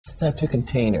I have two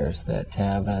containers that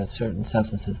have certain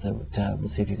substances that we'll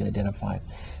see if you can identify.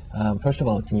 First of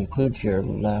all, can you include your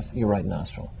right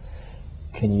nostril?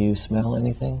 Can you smell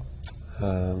anything?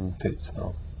 Faint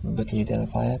smell. But can you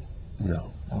identify it?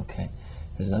 No. Okay.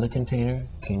 There's another container.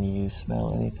 Can you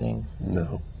smell anything?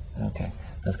 No. Okay.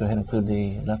 Let's go ahead and include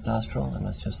the left nostril, and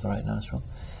that's just the right nostril.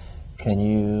 Can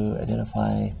you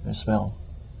identify or smell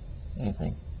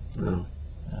anything? No.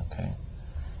 Okay.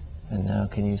 And now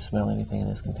can you smell anything in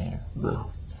this container?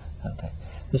 No. Okay.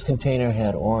 This container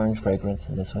had orange fragrance,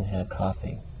 and this one had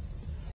coffee.